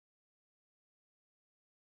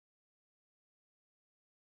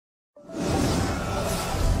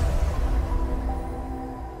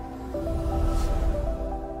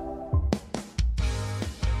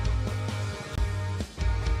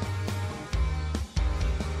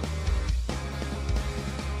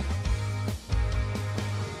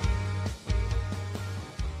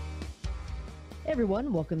Hey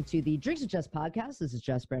everyone, welcome to the Drinks with Jess podcast. This is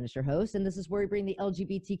Jess, Branas, your host, and this is where we bring the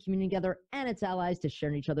LGBT community together and its allies to share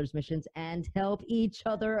in each other's missions and help each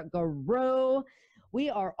other grow. We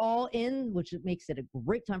are all in, which makes it a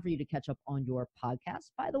great time for you to catch up on your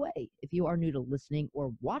podcast. By the way, if you are new to listening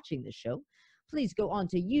or watching this show, please go on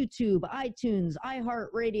to YouTube, iTunes,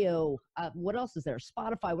 iHeartRadio. What else is there?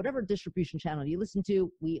 Spotify, whatever distribution channel you listen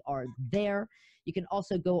to, we are there. You can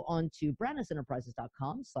also go on to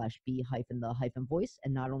branasenterprises.com/be-the-voice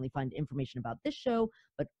and not only find information about this show,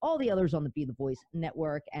 but all the others on the Be the Voice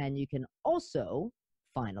network. And you can also,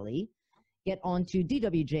 finally, get on to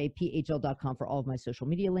dwjphl.com for all of my social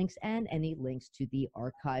media links and any links to the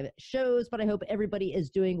archive shows. But I hope everybody is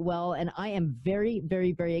doing well. And I am very,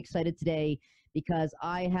 very, very excited today because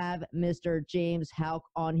I have Mr. James Houk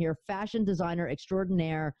on here, fashion designer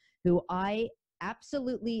extraordinaire, who I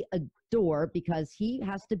absolutely adore because he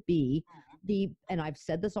has to be and I've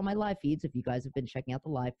said this on my live feeds, if you guys have been checking out the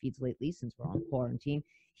live feeds lately since we're on quarantine,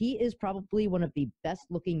 he is probably one of the best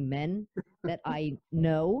looking men that I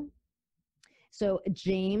know. So,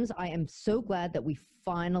 James, I am so glad that we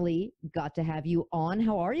finally got to have you on.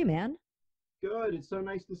 How are you, man? Good. It's so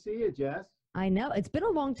nice to see you, Jess. I know. It's been a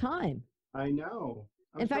long time. I know.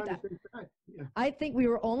 In fact, I think we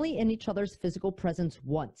were only in each other's physical presence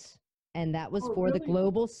once, and that was for really? the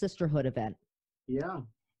Global Sisterhood event. Yeah.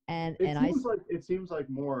 And it seems like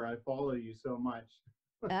more. I follow you so much.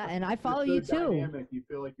 And I follow you too. Dynamic. You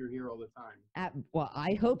feel like you're here all the time. Well,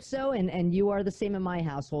 I hope so, and you are the same in my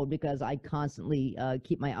household because I constantly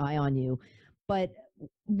keep my eye on you. But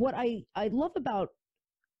what I love about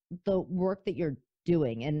the work that you're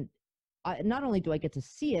doing, and not only do I get to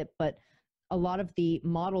see it, but a lot of the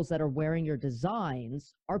models that are wearing your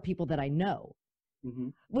designs are people that I know,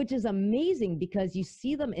 which is amazing because you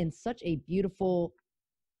see them in such a beautiful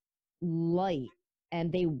light.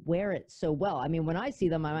 And they wear it so well. I mean, when I see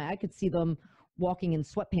them, I could see them walking in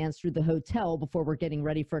sweatpants through the hotel before we're getting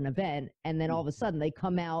ready for an event. And then all of a sudden they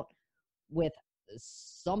come out with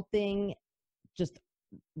something just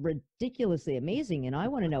ridiculously amazing. And I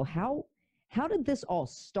want to know how did this all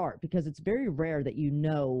start? Because it's very rare that you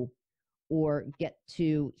know or get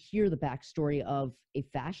to hear the backstory of a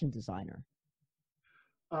fashion designer.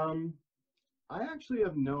 I actually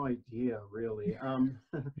have no idea, really. It's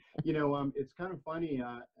kind of funny.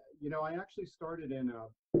 I actually started in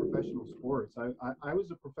professional sports. I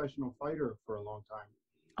was a professional fighter for a long time.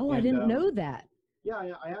 Oh, I didn't know that. Yeah,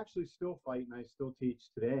 I actually still fight and I still teach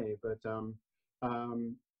today. But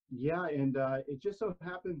it just so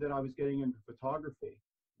happened that I was getting into photography.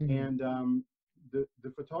 And the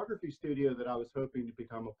photography studio that I was hoping to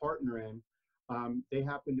become a partner in, they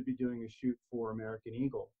happened to be doing a shoot for American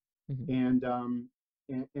Eagle. And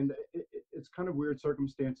it's kind of weird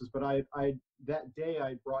circumstances, but I that day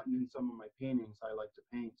I brought in some of my paintings. I like to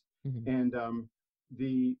paint, and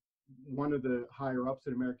one of the higher ups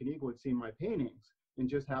at American Eagle had seen my paintings and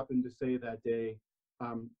just happened to say that day,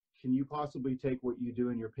 can you possibly take what you do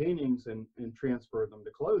in your paintings and transfer them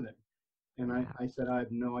to clothing? And I said, I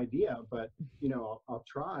have no idea, but I'll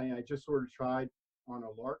try. I just sort of tried on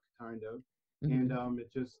a lark kind of, and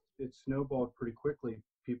it snowballed pretty quickly.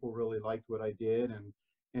 People really liked what I did, and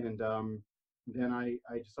then I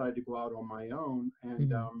decided to go out on my own.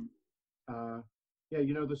 And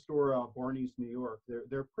the store Barney's New York.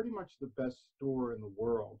 They're pretty much the best store in the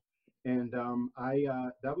world. And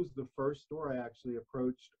that was the first store I actually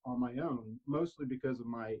approached on my own, mostly because of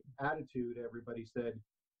my attitude. Everybody said,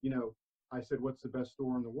 I said, what's the best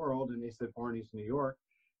store in the world? And they said Barney's New York.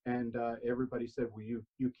 And everybody said, well, you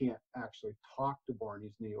can't actually talk to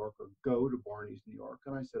Barney's New York or go to Barney's New York.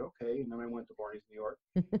 And I said, okay. And then I went to Barney's New York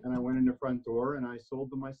and I went in the front door and I sold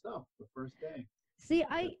them my stuff the first day. See,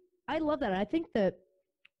 I love that. I think that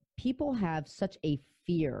people have such a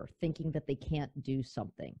fear thinking that they can't do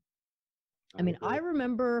something. I mean, I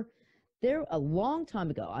remember a long time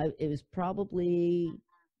ago, it was probably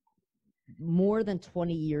more than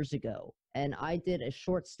 20 years ago. And I did a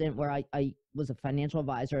short stint where I was a financial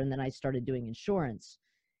advisor, and then I started doing insurance.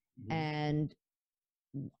 And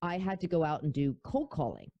I had to go out and do cold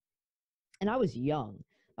calling. And I was young.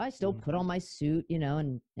 I still put on my suit,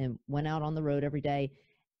 and went out on the road every day.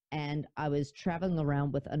 And I was traveling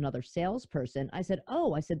around with another salesperson. I said,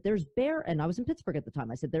 there's Bear. And I was in Pittsburgh at the time.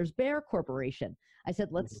 I said, there's Bear Corporation. I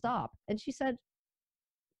said, let's stop. And she said,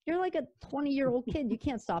 you're like a 20-year-old kid. You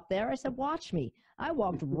can't stop there. I said, watch me. I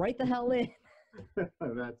walked right the hell in.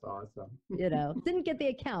 That's awesome. Didn't get the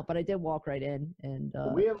account, but I did walk right in. And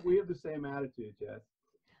we have the same attitude, Jess.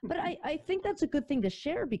 But I think that's a good thing to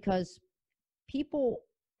share because people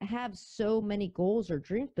have so many goals or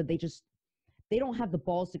dreams, but they don't have the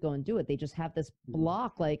balls to go and do it. They just have this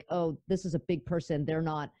block like, oh, this is a big person. They're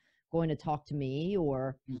not going to talk to me.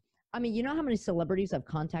 Or, I mean, you know how many celebrities I've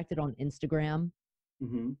contacted on Instagram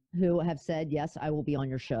who have said, yes, I will be on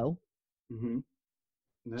your show.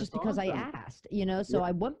 Just because I asked, you know, so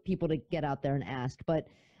I want people to get out there and ask. But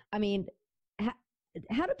I mean,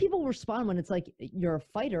 how do people respond when it's like you're a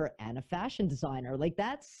fighter and a fashion designer? Like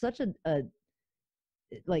that's such a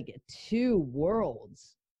like two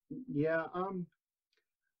worlds. Yeah.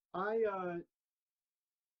 I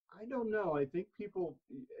don't know. I think people,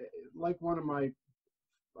 like one of my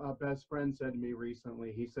best friend said to me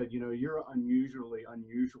recently, he said, you know, you're unusually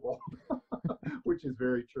unusual, which is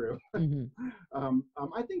very true.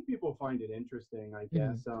 I think people find it interesting, I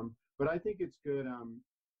guess. But I think it's good,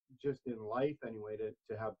 just in life anyway,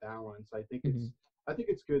 to have balance. I think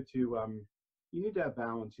it's good to, you need to have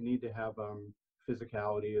balance. You need to have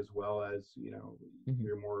physicality as well as, you know,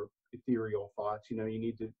 your more ethereal thoughts. You know, you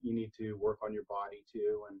need to work on your body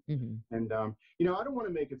too. And you know, I don't want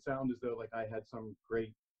to make it sound as though like I had some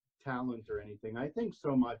great talent or anything. I think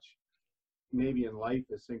so much maybe in life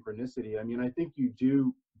is synchronicity. I mean, I think you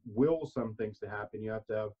do will some things to happen. You have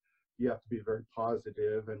to be very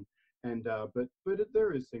positive, but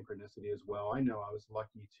there is synchronicity as well. I know I was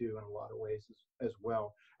lucky too in a lot of ways as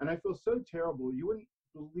well. And I feel so terrible. You wouldn't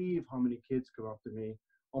believe how many kids come up to me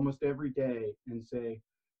almost every day and say,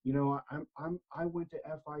 you know, I went to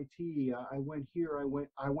FIT, I went here,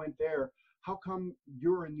 I went there. How come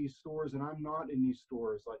you're in these stores and I'm not in these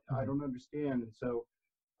stores? Like, I don't understand. And so,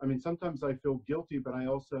 I mean, sometimes I feel guilty, but I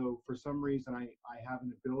also, for some reason, I have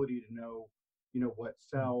an ability to know, you know, what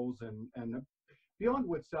sells and beyond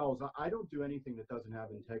what sells. I don't do anything that doesn't have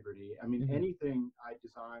integrity. I mean, anything I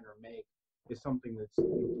design or make is something that's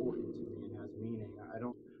important to me and has meaning. I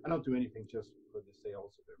don't do anything just for the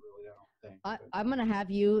sales of it, really. I don't think. I'm going to have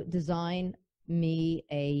you design me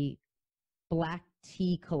a black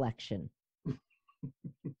tea collection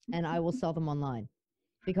and I will sell them online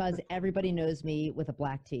because everybody knows me with a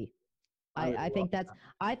black tea. I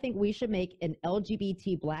think we should make an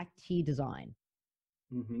LGBT black tea design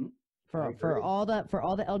for all the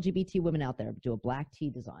LGBT women out there. Do a black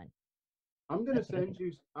tea design. I'm gonna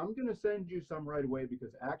send you some right away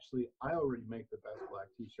because actually I already make the best black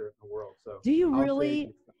T-shirt in the world. So do you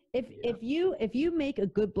really? If you make a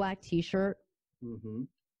good black T-shirt,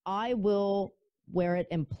 I will wear it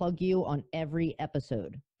and plug you on every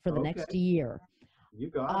episode for the next year. You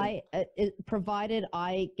got it. Provided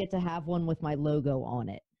I get to have one with my logo on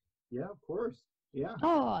it. Yeah, of course. Yeah.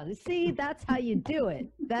 Oh, see, that's how you do it.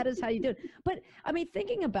 That is how you do it. But I mean,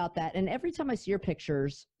 thinking about that, and every time I see your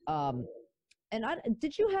pictures, and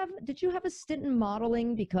did you have a stint in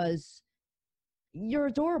modeling because you're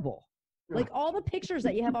adorable? Like all the pictures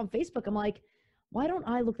that you have on Facebook, I'm like, why don't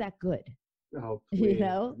I look that good? Oh, please. You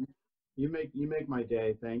know, you make my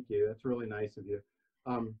day. Thank you. That's really nice of you.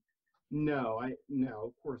 No,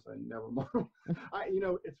 of course I never model. You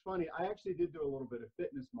know, it's funny. I actually did do a little bit of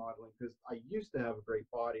fitness modeling because I used to have a great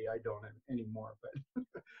body. I don't anymore, but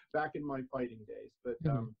back in my fighting days. But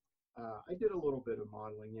I did a little bit of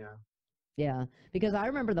modeling. Yeah. Yeah, because I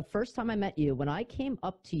remember the first time I met you, when I came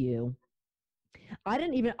up to you,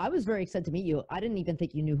 I was very excited to meet you. I didn't even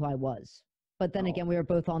think you knew who I was. But then again, we were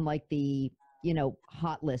both on like the, you know,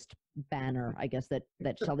 hot list banner, I guess that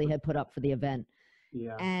Shelly had put up for the event.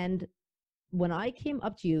 Yeah. And when I came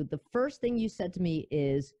up to you, the first thing you said to me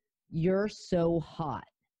is, "You're so hot."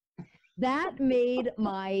 That made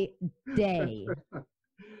my day.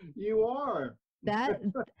 You are. That,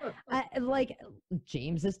 like,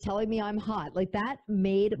 James is telling me I'm hot. Like, that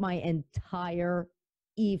made my entire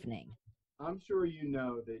evening. I'm sure you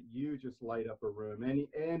know that you just light up a room.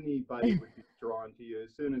 Anybody would be drawn to you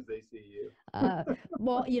as soon as they see you.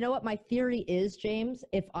 Well, you know what? My theory is, James,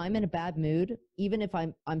 if I'm in a bad mood, even if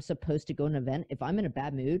I'm supposed to go to an event, if I'm in a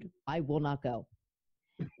bad mood, I will not go.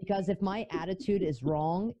 Because if my attitude is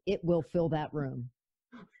wrong, it will fill that room.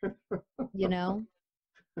 You know?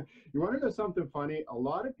 You want to know something funny? A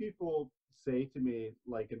lot of people say to me,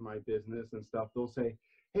 like in my business and stuff, they'll say,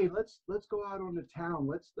 "Hey, let's go out on the town.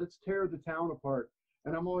 Let's tear the town apart."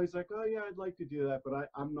 And I'm always like, "Oh yeah, I'd like to do that, but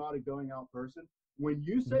I'm not a going out person." When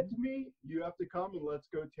you said to me, "You have to come and let's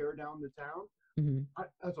go tear down the town,"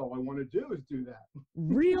 that's all I want to do is do that.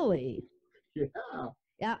 Really? Yeah.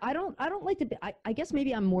 Yeah, I don't like to be, I guess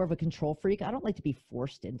maybe I'm more of a control freak. I don't like to be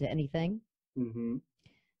forced into anything.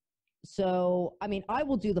 So, I mean, I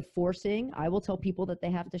will do the forcing. I will tell people that they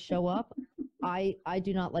have to show up. I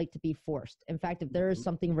do not like to be forced. In fact, if there is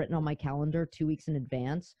something written on my calendar 2 weeks in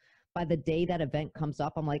advance, by the day that event comes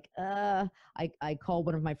up, I'm like, I call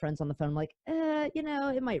one of my friends on the phone. I'm like,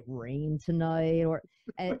 yeah, it might rain tonight, or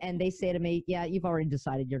and they say to me, yeah, you've already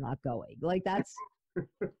decided you're not going. Like that's,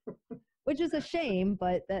 which is a shame,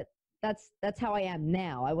 but that's how I am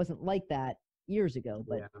now. I wasn't like that years ago,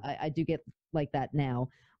 but Yeah. I do get like that now.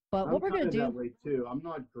 But I'm what we're kind gonna of that do, way too. I'm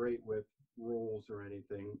not great with rules or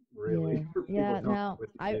anything, yeah, really, for people yeah. telling me No,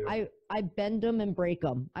 what to I do. I I bend them and break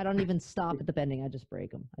them. I don't even stop at the bending. I just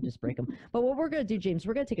break them. I just break them. But what we're gonna do, James,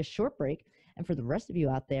 we're gonna take a short break, and for the rest of you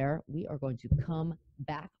out there, we are going to come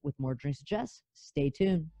back with more Drinks with Jess. Stay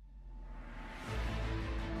tuned.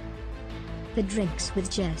 The Drinks with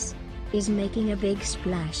Jess is making a big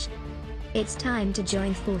splash. It's time to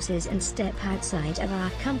join forces and step outside of our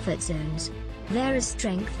comfort zones. There is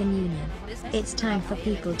strength in union. It's time for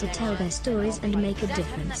people to tell their stories and make a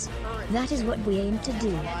difference. That is what we aim to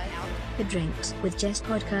do. The Drinks with Jess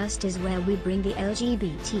podcast is where we bring the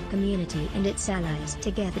LGBT community and its allies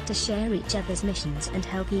together to share each other's missions and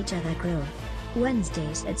help each other grow.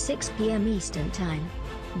 Wednesdays at 6 p.m. Eastern Time.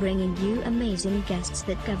 Bringing you amazing guests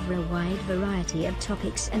that cover a wide variety of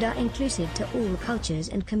topics and are inclusive to all cultures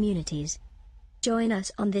and communities. Join us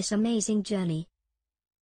on this amazing journey.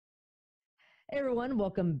 Hey everyone,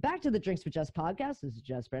 welcome back to the Drinks with Jess podcast. This is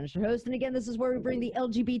Jess, Branas, your host, and again, this is where we bring the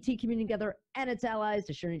LGBT community together and its allies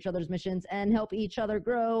to share each other's missions and help each other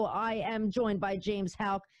grow. I am joined by James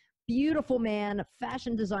Houk, beautiful man,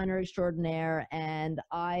 fashion designer extraordinaire, and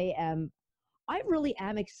I really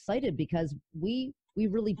am excited because we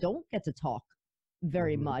really don't get to talk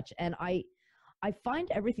very much, and I find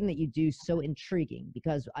everything that you do so intriguing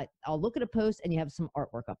because I'll look at a post and you have some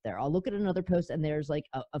artwork up there. I'll look at another post and there's like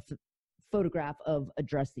a photograph of a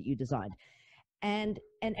dress that you designed. And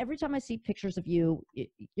every time I see pictures of you,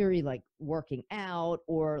 you're like working out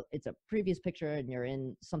or it's a previous picture and you're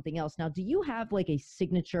in something else. Now, do you have like a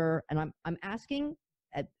signature? And I'm asking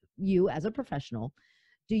you as a professional,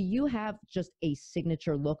 do you have just a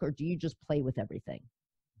signature look or do you just play with everything?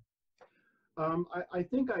 I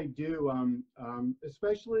think I do,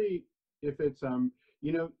 especially if it's,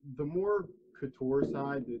 the more couture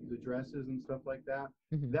side, the dresses and stuff like that.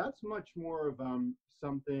 Mm-hmm. That's much more of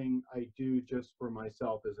something I do just for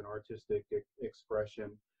myself as an artistic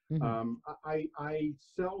expression. Mm-hmm. I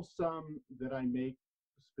sell some that I make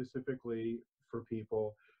specifically for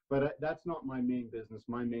people, but that's not my main business.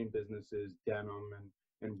 My main business is denim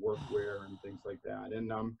and workwear and things like that.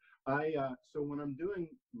 And so when I'm doing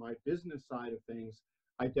my business side of things,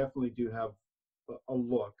 I definitely do have a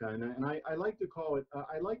look, and I like to call it.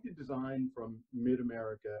 I like to design from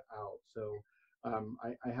mid-America out. So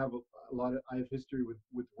I have a lot of. I have history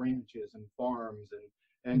with ranches and farms,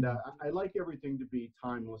 and I like everything to be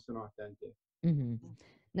timeless and authentic. Mm-hmm.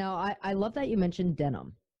 Now, I love that you mentioned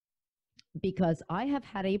denim because I have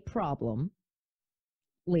had a problem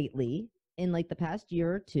lately in like the past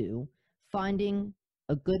year or two finding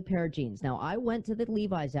a good pair of jeans. Now, I went to the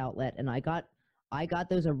Levi's outlet and I got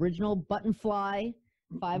those original button fly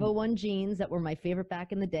 501 jeans that were my favorite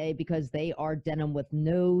back in the day because they are denim with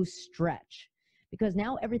no stretch. Because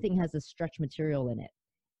now everything has a stretch material in it.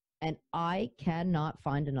 And I cannot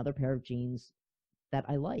find another pair of jeans that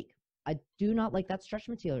I like. I do not like that stretch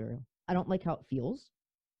material. I don't like how it feels.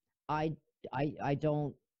 I I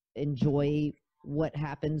don't enjoy what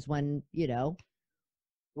happens when,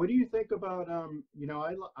 What do you think about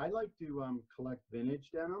I like to collect vintage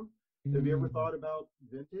denim. Have you ever thought about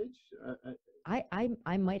vintage?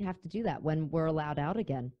 I might have to do that when we're allowed out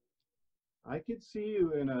again. I could see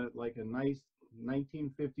you in a nice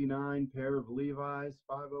 1959 pair of Levi's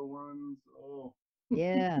 501s. Oh,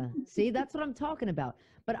 Yeah. See, that's what I'm talking about.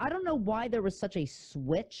 But I don't know why there was such a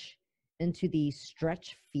switch into the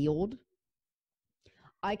stretch field.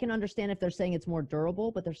 I can understand if they're saying it's more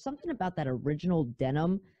durable, but there's something about that original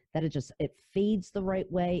denim that it fades the right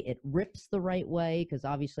way, it rips the right way, because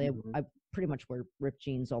obviously I pretty much wear ripped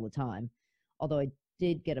jeans all the time. Although I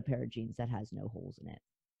did get a pair of jeans that has no holes in it,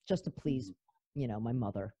 just to please, my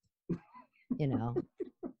mother.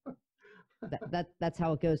 That's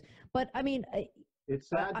how it goes. But I mean, it's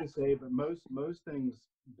sad to say, but most things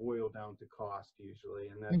boil down to cost usually,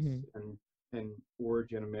 and that's and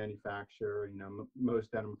origin of manufacture.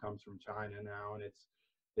 Most denim comes from China now, and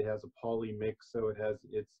it has a poly mix, so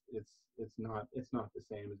it's not the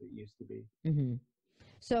same as it used to be. Mm-hmm.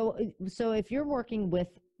 So if you're working with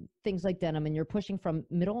things like denim and you're pushing from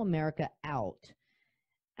middle America out,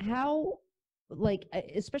 how, like,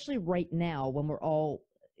 especially right now when we're all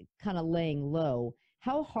kind of laying low,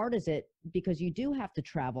 how hard is it, because you do have to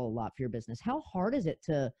travel a lot for your business, how hard is it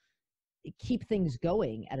to keep things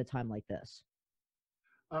going at a time like this?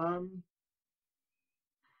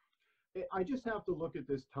 I just have to look at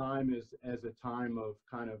this time as a time of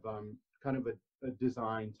kind of kind of a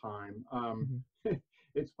design time. Mm-hmm.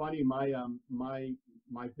 It's funny,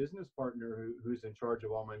 my business partner who's in charge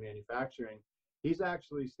of all my manufacturing, he's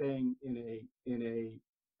actually staying in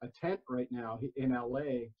a tent right now in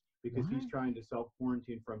LA because he's trying to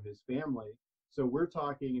self-quarantine from his family. So we're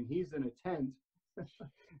talking, and he's in a tent,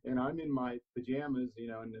 and I'm in my pajamas, you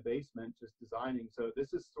know, in the basement just designing. So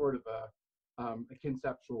this is sort of a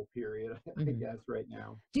conceptual period, I guess, right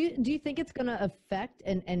now. Do you think it's going to affect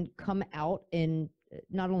and come out in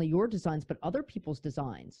not only your designs but other people's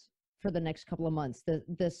designs for the next couple of months?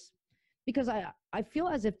 This because I feel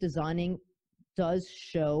as if designing does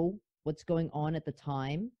show what's going on at the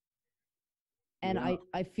time, and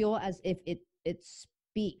I feel as if it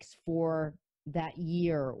speaks for that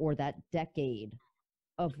year or that decade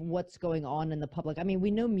of what's going on in the public. I mean,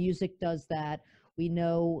 we know music does that. We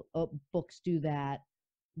know books do that,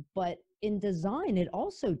 but in design, it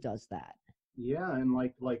also does that. Yeah, and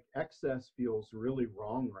like excess feels really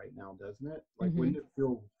wrong right now, doesn't it? Like, wouldn't it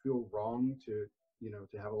feel wrong to, you know,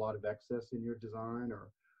 to have a lot of excess in your design,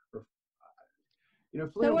 or you know,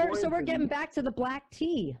 so we're getting back to the black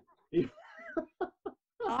tea.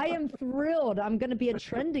 I am thrilled. I'm going to be a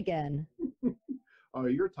trend again. Oh,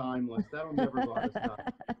 you're timeless. That'll never go out of style.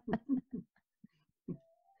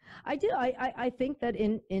 I do. I think that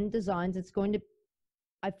in designs, it's going to,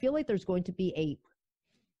 I feel like there's going to be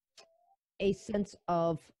a sense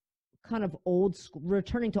of kind of old school,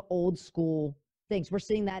 returning to old school things. We're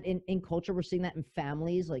seeing that in culture. We're seeing that in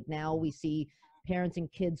families. Like now we see parents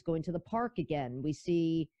and kids going to the park again. We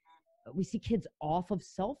see kids off of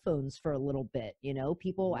cell phones for a little bit, you know,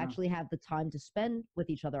 people actually have the time to spend with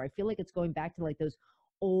each other. I feel like it's going back to like those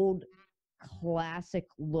old classic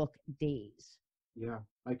look days. Yeah,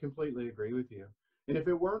 I completely agree with you. And if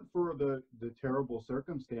it weren't for the terrible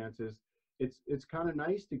circumstances, it's kind of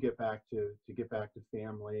nice to get back to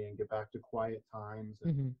family and get back to quiet times,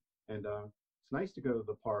 and it's nice to go to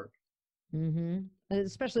the park.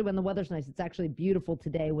 Especially when the weather's nice. It's actually beautiful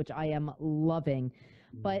today, which I am loving.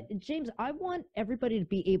 But James, I want everybody to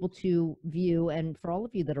be able to view, and for all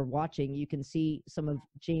of you that are watching, you can see some of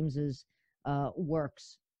James's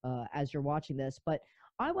works as you're watching this. But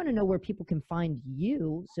I want to know where people can find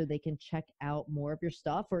you so they can check out more of your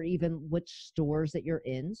stuff, or even which stores that you're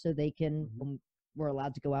in, so they can, when we're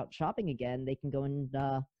allowed to go out shopping again, they can go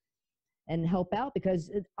and help out,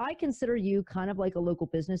 because I consider you kind of like a local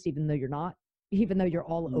business, even though you're not, even though you're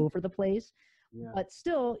all over the place, but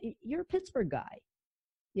still you're a Pittsburgh guy,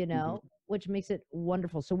 you know, which makes it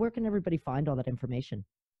wonderful. So where can everybody find all that information?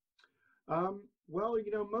 Well,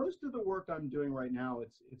 you know, most of the work I'm doing right now,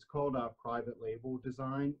 it's called private label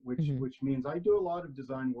design, which means I do a lot of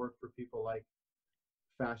design work for people like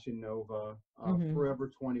Fashion Nova, Forever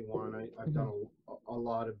 21. I've done a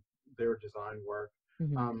lot of their design work,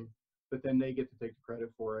 but then they get to take the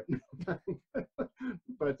credit for it.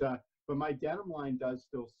 But my denim line does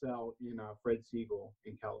still sell in Fred Siegel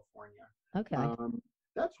in California. Okay.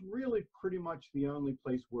 That's really pretty much the only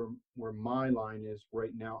place where my line is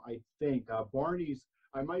right now. I think Barney's.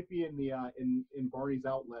 I might be in the in Barney's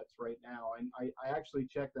outlets right now, and I actually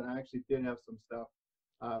checked, and I actually did have some stuff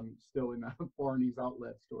still in Barney's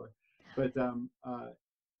outlet store. But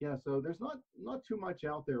yeah, so there's not too much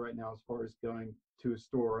out there right now as far as going to a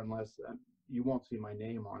store, unless you won't see my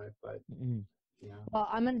name on it. But yeah. Well,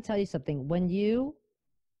 I'm going to tell you something. When you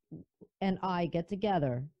and I get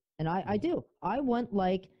together, and I do, I want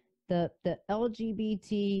like the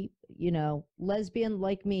LGBT, you know, lesbian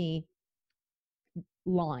like me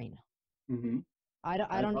line. I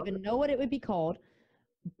don't even know what it would be called,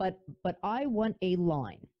 but I want a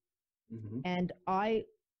line, and I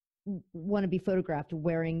want to be photographed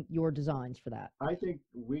wearing your designs for that. I think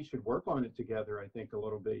we should work on it together. I think a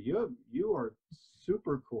little bit. You are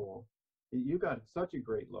super cool. You got such a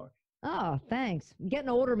great look. Oh, thanks. I'm getting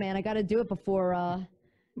older, man. I got to do it before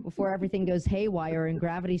everything goes haywire and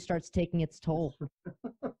gravity starts taking its toll.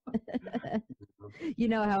 You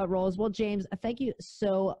know how it rolls. Well, James, thank you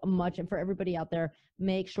so much. And for everybody out there,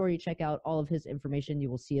 make sure you check out all of his information. You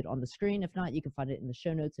will see it on the screen. If not, you can find it in the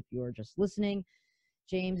show notes if you are just listening.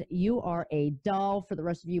 James, you are a doll. For the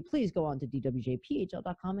rest of you, please go on to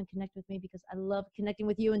dwjphl.com and connect with me, because I love connecting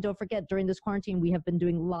with you. And don't forget, during this quarantine, we have been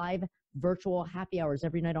doing live virtual happy hours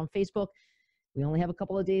every night on Facebook. We only have a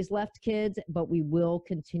couple of days left, kids, but we will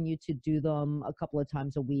continue to do them a couple of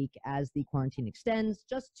times a week as the quarantine extends,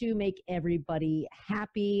 just to make everybody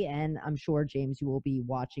happy. And I'm sure, James, you will be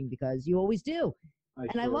watching, because you always do.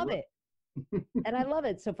 I love it. And I love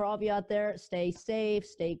it. So for all of you out there, stay safe,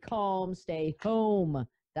 stay calm, stay home.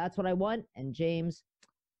 That's what I want. And James,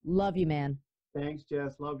 love you, man. Thanks,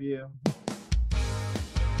 Jess. Love you.